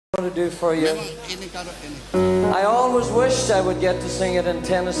To do for you. I always wished I would get to sing it in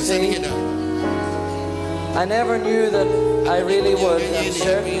Tennessee. I never knew that I really would, and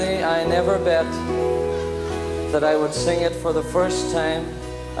certainly I never bet that I would sing it for the first time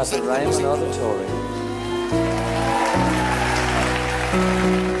at the Ryman Auditorium.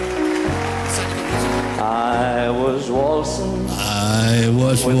 I was waltzing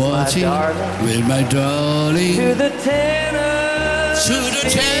with my darling to the tenor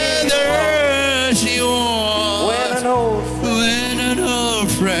she was. When an old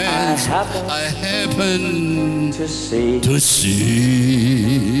friend I happened to see.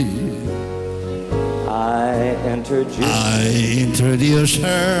 I introduced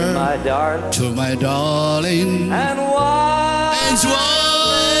her to my darling, and while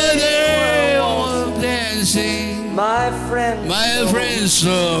they were dancing, my friend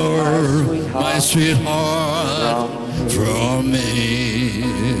saw my sweetheart from me.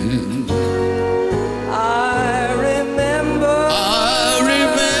 I remember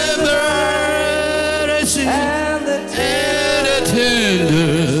and the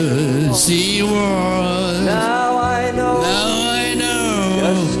tender she was. Now I know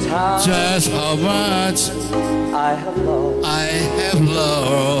just how much I have loved.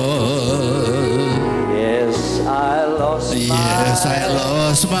 Yes, I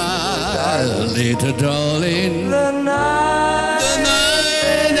lost my little darling. The night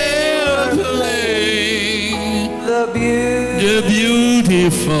they were playing the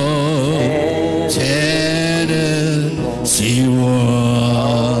beautiful Tennessee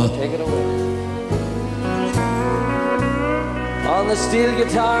waltz. Take it away. On the steel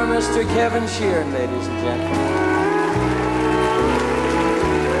guitar, Mr. Kevin Sheeran, ladies and gentlemen.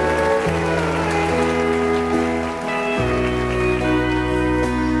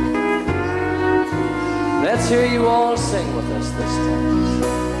 Let's hear you all sing with us this time.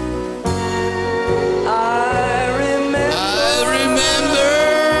 I remember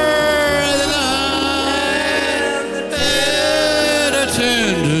the night and the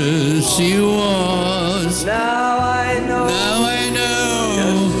tender she was. Now I know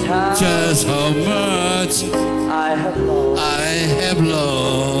just how much I have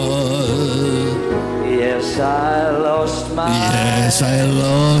lost. Yes, I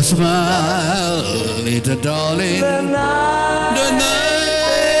lost my little darling. The night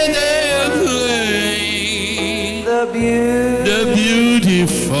they played the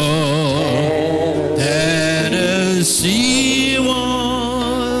beautiful Tennessee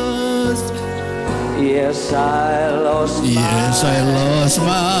waltz. Yes, I lost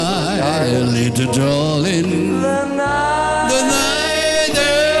my little darling. The night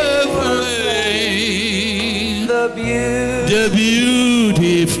they played the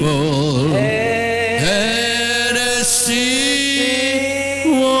beautiful